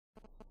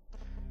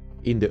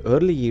In the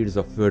early years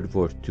of World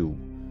War II,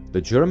 the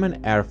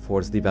German Air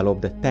Force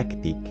developed a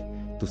tactic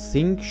to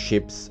sink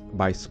ships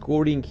by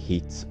scoring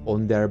hits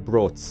on their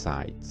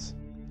broadsides.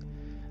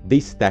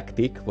 This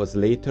tactic was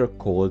later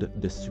called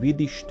the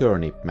Swedish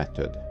Turnip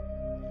method.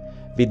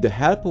 With the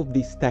help of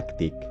this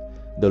tactic,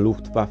 the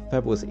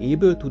Luftwaffe was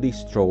able to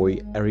destroy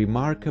a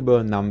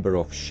remarkable number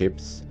of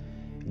ships,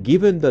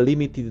 given the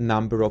limited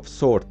number of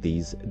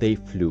sorties they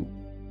flew.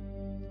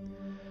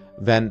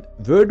 When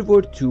World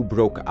War II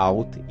broke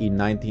out in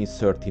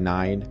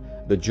 1939,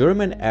 the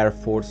German Air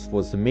Force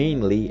was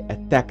mainly a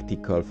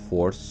tactical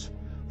force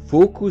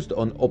focused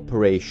on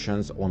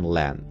operations on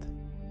land.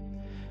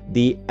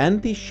 The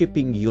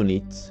anti-shipping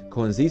units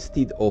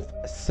consisted of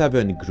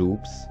 7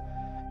 groups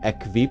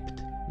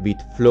equipped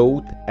with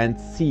float and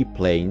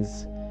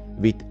seaplanes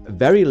with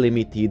very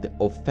limited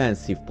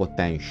offensive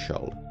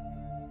potential.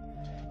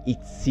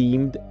 It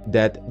seemed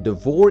that the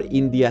war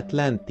in the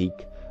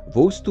Atlantic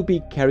was to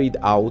be carried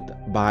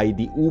out by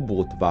the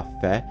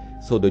U-Boot-Waffe,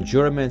 so the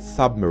German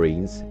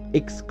submarines,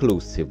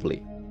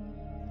 exclusively.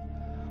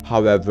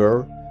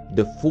 However,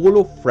 the fall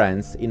of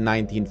France in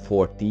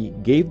 1940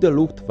 gave the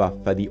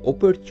Luftwaffe the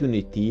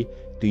opportunity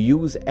to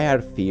use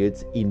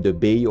airfields in the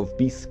Bay of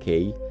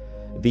Biscay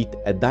with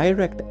a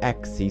direct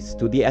access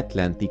to the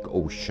Atlantic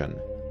Ocean.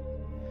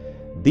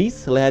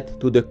 This led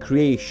to the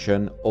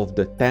creation of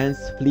the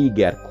 10th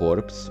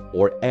Fliegerkorps,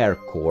 or Air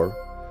Corps,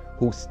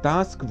 whose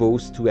task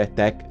was to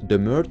attack the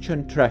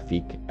merchant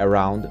traffic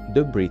around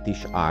the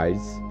British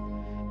Isles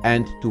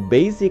and to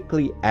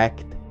basically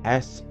act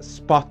as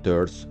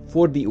spotters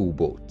for the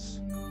U-boats.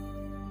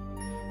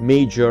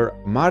 Major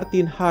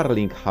Martin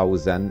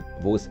Harlinghausen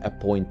was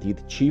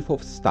appointed Chief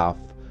of Staff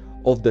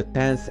of the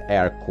 10th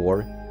Air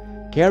Corps,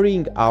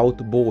 carrying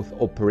out both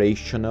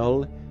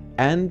operational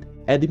and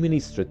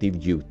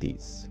administrative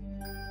duties.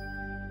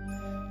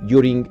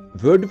 During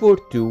World War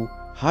II,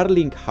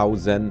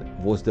 Harlinghausen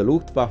was the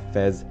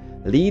Luftwaffe's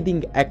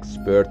leading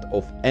expert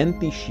of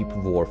anti-ship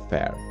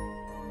warfare.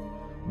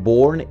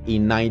 Born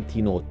in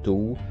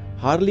 1902,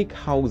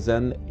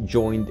 Harlinghausen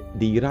joined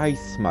the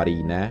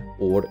Reichsmarine,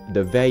 or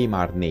the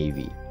Weimar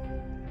Navy.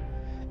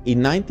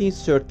 In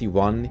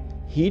 1931,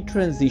 he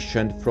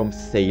transitioned from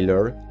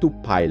sailor to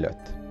pilot.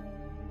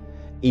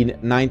 In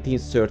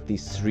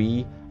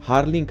 1933,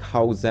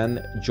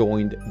 Harlinghausen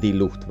joined the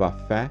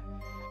Luftwaffe,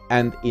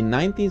 and in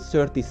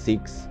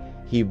 1936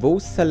 he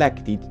was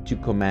selected to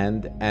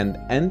command an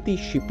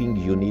anti-shipping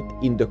unit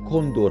in the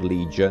Condor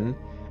Legion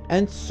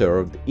and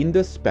served in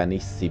the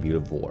Spanish Civil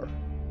War.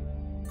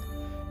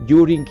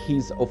 During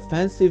his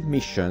offensive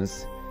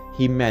missions,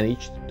 he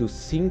managed to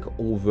sink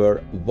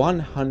over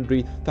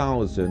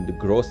 100,000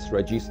 gross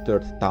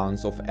registered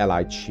tons of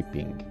Allied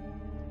shipping.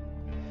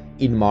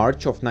 In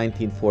March of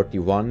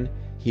 1941,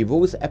 he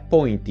was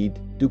appointed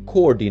to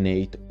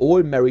coordinate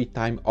all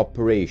maritime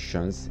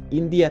operations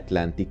in the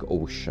Atlantic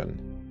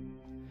Ocean.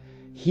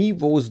 He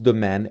was the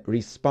man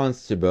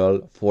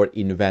responsible for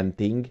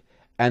inventing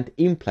and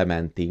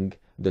implementing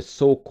the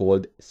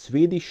so-called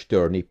Swedish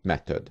Turnip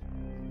method.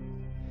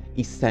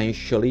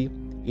 Essentially,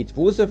 it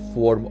was a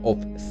form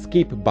of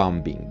skip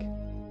bombing.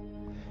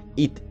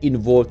 It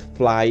involved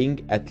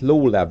flying at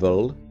low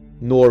level,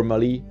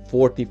 normally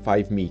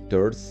 45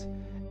 meters,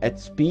 at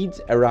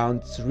speeds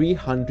around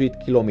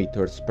 300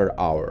 kilometers per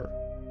hour.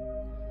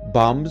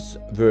 Bombs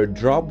were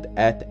dropped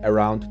at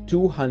around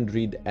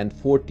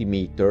 240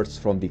 meters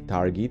from the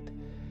target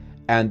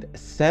and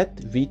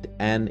set with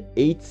an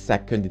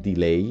 8-second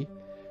delay,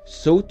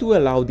 so to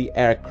allow the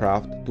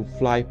aircraft to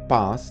fly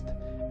past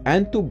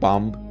and to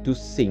bomb to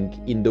sink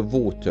in the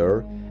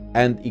water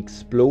and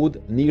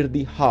explode near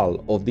the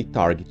hull of the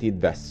targeted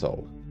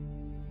vessel.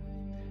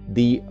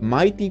 The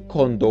mighty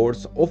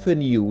Condors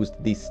often used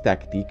this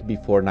tactic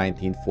before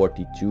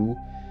 1942,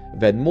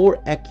 when more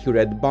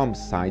accurate bomb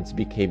sights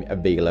became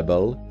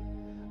available,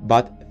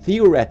 but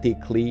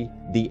theoretically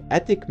the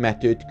Attic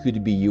method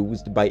could be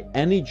used by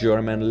any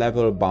German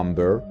level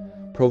bomber,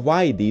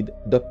 provided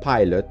the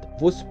pilot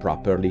was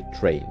properly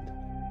trained.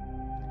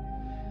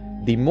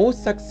 The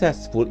most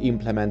successful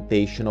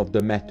implementation of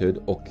the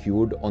method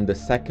occurred on the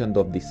 2nd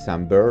of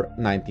December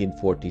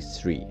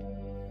 1943.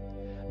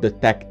 The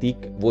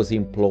tactic was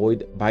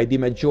employed by the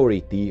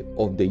majority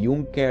of the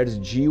Junkers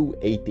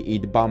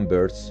Ju-88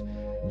 bombers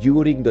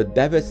during the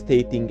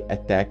devastating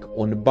attack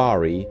on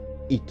Bari,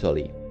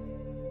 Italy.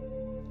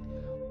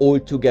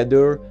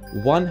 Altogether,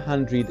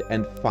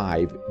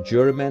 105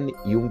 German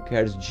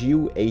Junkers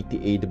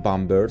Ju-88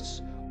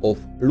 bombers of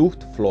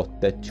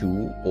Luftwaffe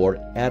 2 or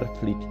Air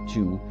Fleet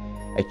 2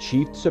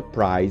 achieved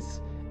surprise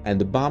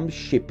and bombed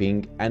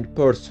shipping and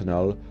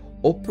personnel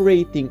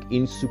operating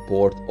in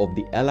support of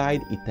the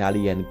Allied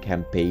Italian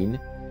campaign,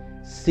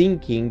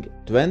 sinking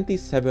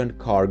 27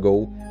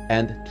 cargo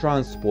and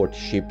transport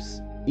ships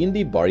in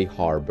the Bari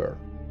harbor.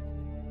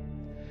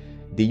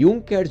 The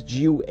Junkers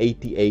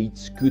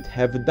Ju-88s could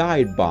have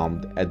dive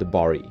bombed at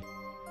Bari.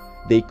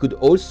 They could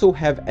also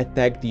have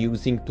attacked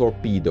using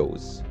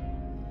torpedoes,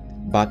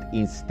 but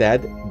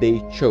instead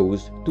they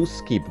chose to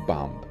skip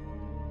bomb.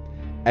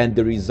 and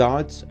the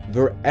results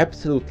were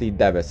absolutely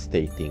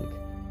devastating.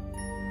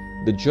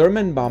 The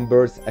German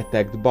bombers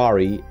attacked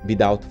Bari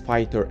without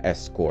fighter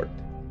escort.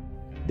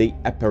 They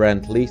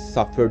apparently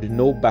suffered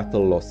no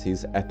battle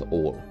losses at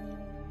all.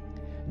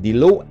 The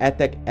low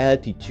attack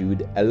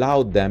altitude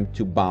allowed them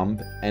to bomb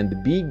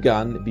and be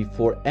gone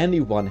before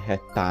anyone had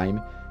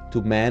time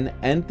to man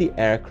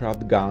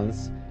anti-aircraft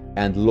guns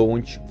and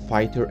launch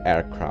fighter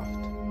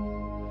aircraft.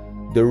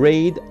 The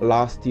raid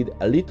lasted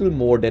a little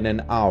more than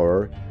an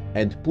hour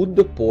and put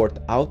the port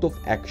out of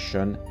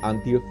action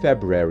until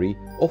February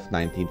of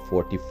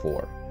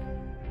 1944.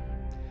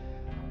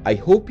 I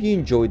hope you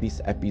enjoyed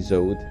this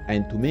episode,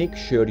 and to make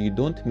sure you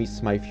don't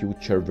miss my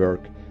future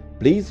work,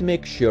 please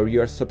make sure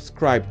you are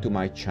subscribed to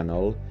my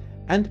channel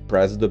and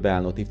press the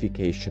bell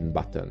notification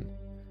button.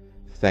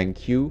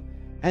 Thank you,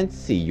 and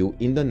see you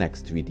in the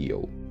next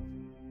video.